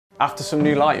After some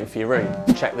new lighting for your room,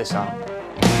 check this out.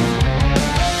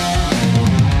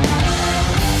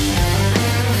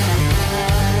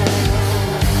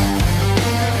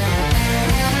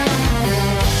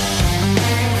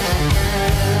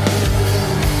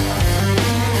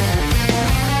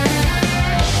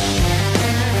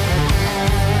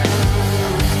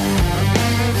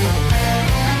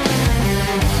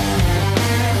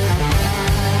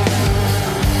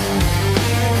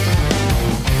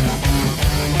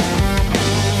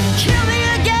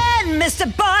 Mr.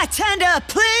 Bartender,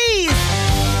 please!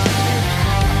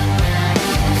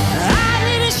 I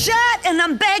need a shot and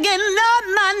I'm begging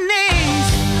on my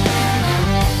knees.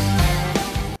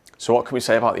 So what can we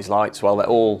say about these lights? Well, they're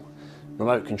all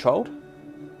remote controlled.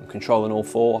 I'm controlling all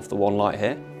 4 off the one light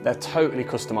here. They're totally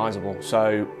customizable.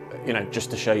 So, you know,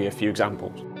 just to show you a few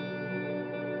examples.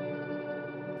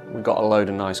 We've got a load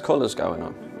of nice colors going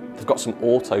on. They've got some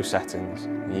auto settings.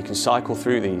 And you can cycle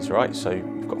through these, right? So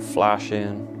you've got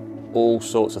flashing, all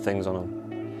sorts of things on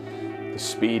them. The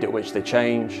speed at which they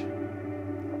change.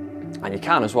 And you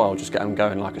can as well just get them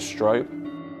going like a strobe.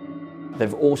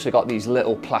 They've also got these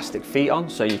little plastic feet on,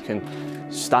 so you can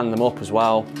stand them up as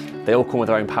well. They all come with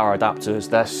their own power adapters.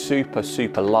 They're super,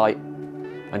 super light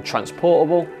and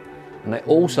transportable. And they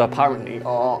also apparently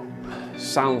are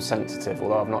sound sensitive,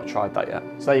 although I've not tried that yet.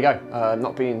 So there you go.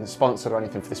 Not being sponsored or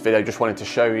anything for this video, just wanted to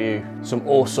show you some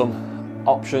awesome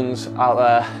options out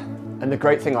there. And the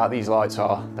great thing about these lights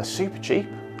are they're super cheap.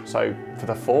 So for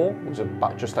the 4, it was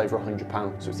about just over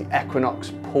 £100. So it's the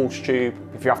Equinox Pulse Tube.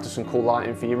 If you're after some cool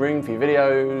lighting for your room, for your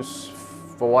videos,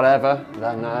 for whatever,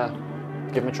 then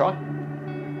give them a try.